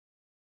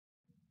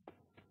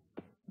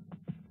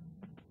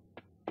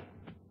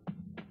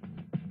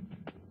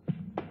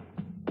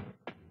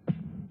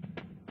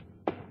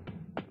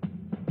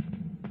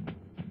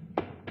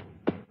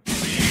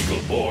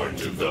born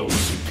to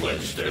those who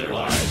pledged their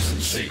lives in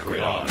sacred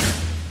honor,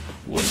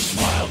 was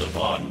smiled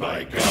upon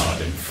by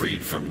God and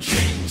freed from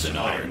chains and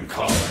iron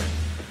collar.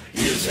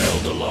 He is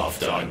held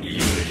aloft on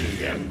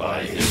unity and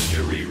by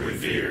history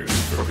revered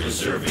for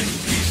preserving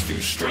peace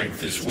through strength.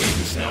 His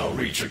wings now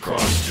reach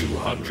across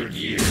 200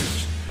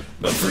 years.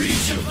 But for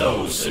each of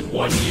those in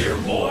 1 year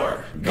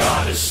more,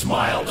 God has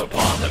smiled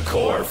upon the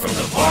core. From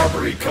the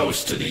Barbary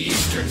coast to the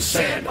eastern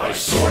sand, by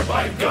sword,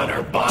 by gun,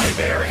 or by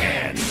bare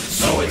hand.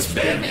 So it's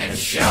been and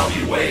shall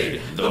be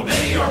weighed. Though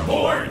many are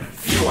born,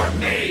 few are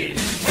made.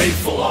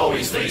 Faithful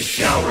always they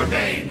shall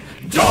remain.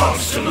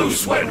 Dogs to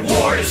loose when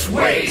war is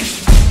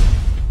waged.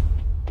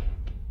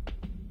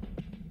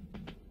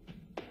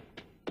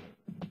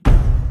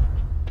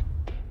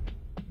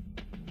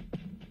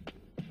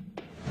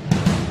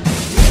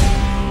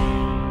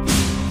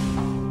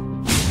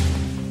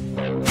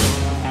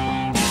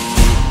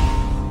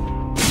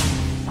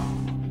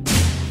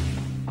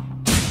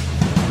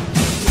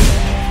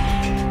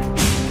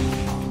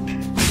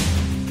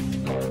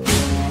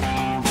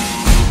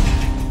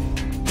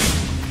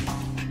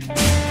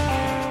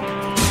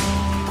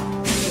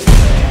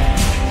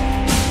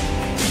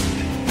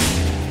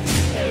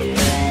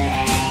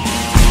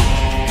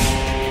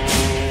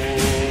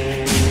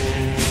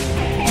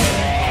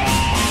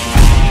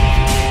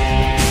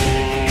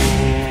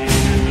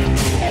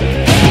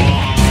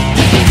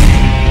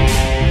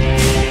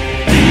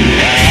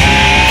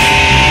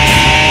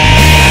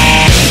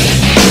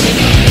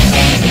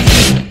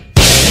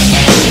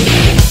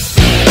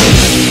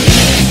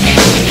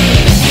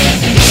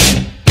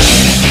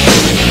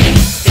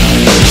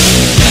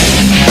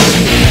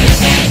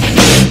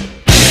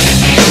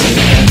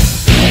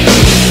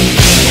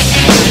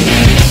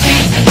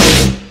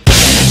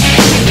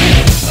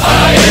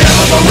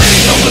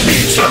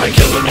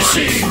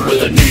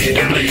 With a need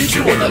to bleed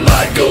you when the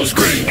light goes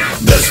green.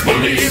 Best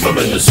believe I'm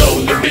in the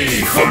zone to be.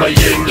 From my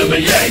yin to my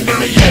yang to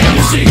my yang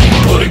to see.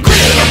 Put a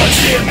grin on my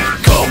chin,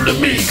 come to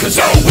me cause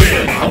I'll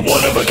win. I'm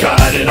one of a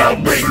kind and I'll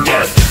bring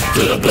death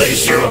to the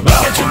place you're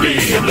about to be.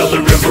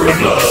 Another river of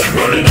blood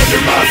running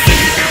under my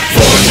feet.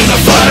 Forged in a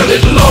fire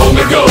lit long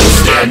ago.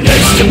 Stand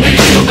next to me,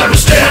 you'll never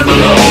stand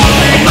alone.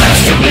 I'm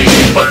last to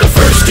leave, but the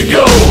first to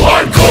go.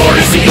 Hardcore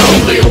is the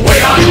only way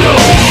I know.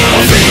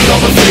 I'll feed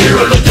on the fear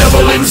of the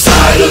devil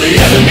inside of the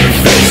enemy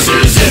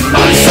faces in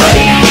my sight.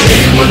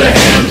 Aim with a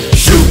hand,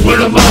 shoot with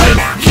a mind,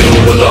 kill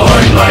with a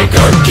heart like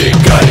Arctic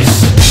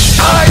ice.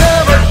 I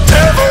am a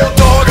devil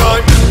dog,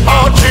 I'm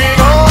marching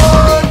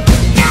on.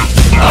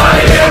 I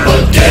am a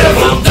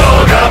devil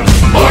dog, I'm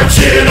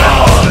marching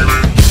on.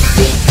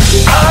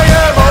 I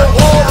am a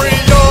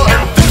warrior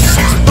and this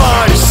is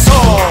my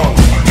song.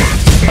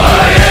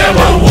 I am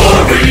a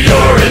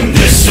warrior and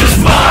this is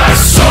my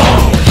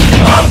song.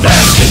 I'm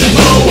basking in the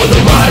glow of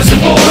the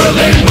rising war,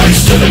 laying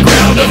waste to the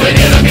ground of an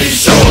enemy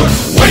shore.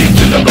 Wait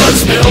till the blood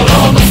spilled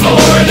on the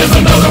floor, and if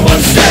another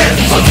one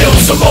stands, I'll kill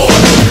some more.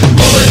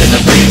 Bullet in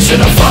the breach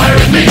and a fire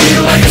in me,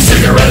 like a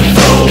cigarette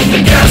thrown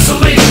in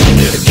gasoline.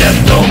 If death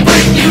don't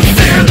bring you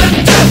fear,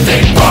 then death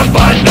ain't brought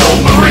by no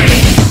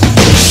marine.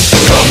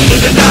 Come to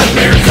the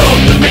nightmare,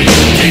 come to me,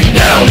 deep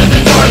down in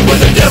the dark where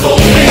the devil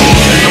lives.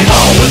 In the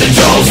wall with the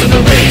jaws and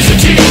the razor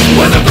teeth,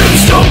 where the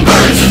brimstone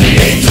burns and the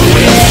angel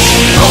wheels.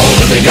 Call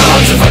to the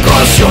gods if I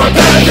cross your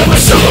path, and my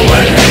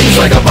silhouette hangs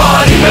like a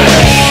body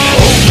bag.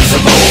 Hope is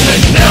a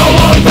moment now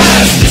long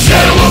past, the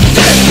shadow of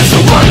death is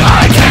the one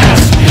I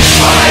cast.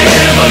 I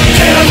am a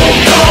devil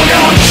dog,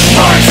 I'm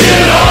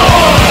marching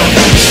on.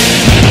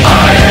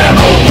 I am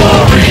a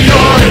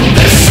warrior and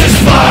this is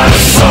my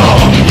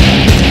song.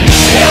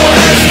 Hell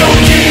has no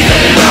key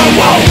and I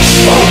won't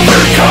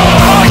overcome.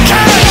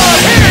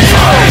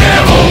 I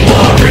am a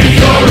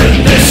warrior and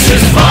this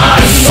is my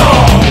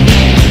song.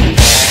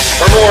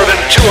 For more than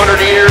 200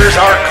 years,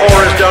 our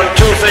Corps has done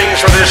two things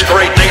for this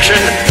great nation.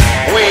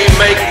 We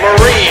make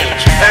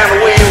Marines and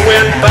we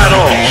win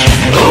battles.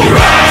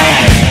 Hoorah!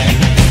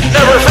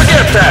 Never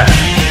forget that.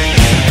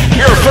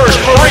 You're first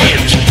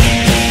Marines,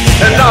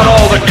 and not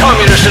all the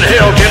communists in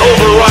hell can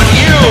overrun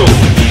you.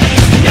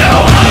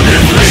 Now I'm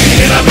in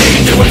free and I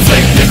mean to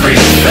inflict the grief,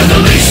 and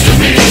the least of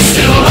me is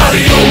still out of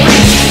your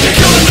reach. The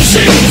killing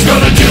machine's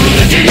gonna do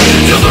the deed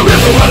until the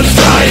river runs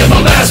dry and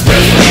the last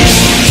breath leaves.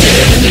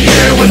 Chin in the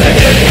air with a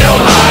head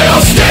held high,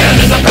 I'll stand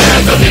in the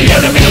path of the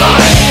enemy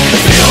line.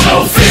 Feel no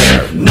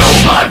fear, know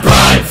my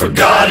pride, for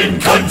God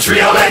and country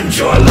I'll end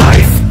your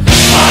life.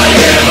 I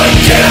am a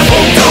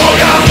devil dog,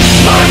 I'm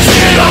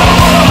marching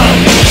on.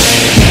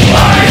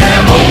 I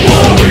am a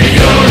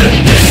warrior.